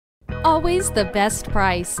Always the best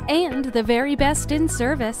price and the very best in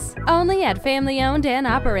service. Only at family-owned and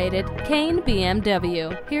operated Cain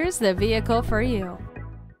BMW. Here's the vehicle for you.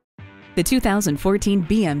 The 2014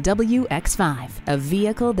 BMW X5, a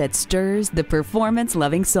vehicle that stirs the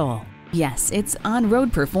performance-loving soul. Yes, its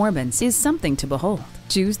on-road performance is something to behold.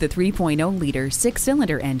 Choose the 3.0-liter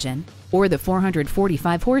six-cylinder engine or the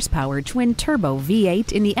 445 horsepower twin-turbo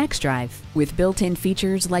V8 in the X-Drive. With built-in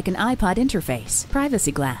features like an iPod interface,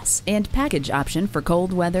 privacy glass, and package option for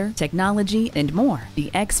cold weather, technology, and more,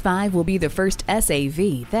 the X5 will be the first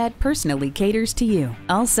SAV that personally caters to you,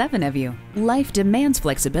 all 7 of you. Life demands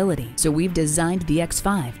flexibility, so we've designed the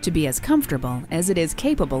X5 to be as comfortable as it is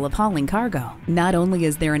capable of hauling cargo. Not only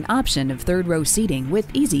is there an option of third-row seating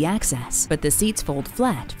with easy access, but the seats fold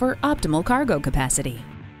flat for optimal cargo capacity.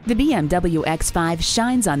 The BMW X5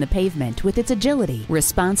 shines on the pavement with its agility,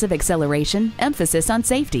 responsive acceleration, emphasis on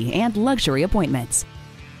safety, and luxury appointments.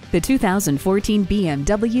 The 2014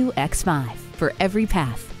 BMW X5, for every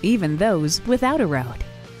path, even those without a road.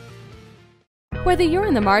 Whether you're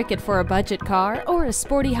in the market for a budget car or a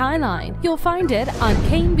sporty highline, you'll find it on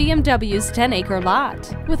Cain BMW's 10-acre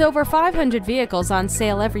lot. With over 500 vehicles on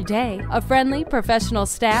sale every day, a friendly, professional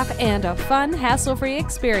staff, and a fun, hassle-free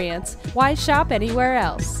experience, why shop anywhere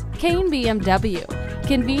else? Cain BMW,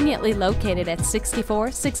 conveniently located at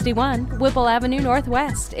 6461 Whipple Avenue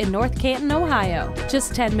Northwest in North Canton, Ohio,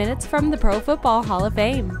 just 10 minutes from the Pro Football Hall of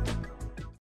Fame.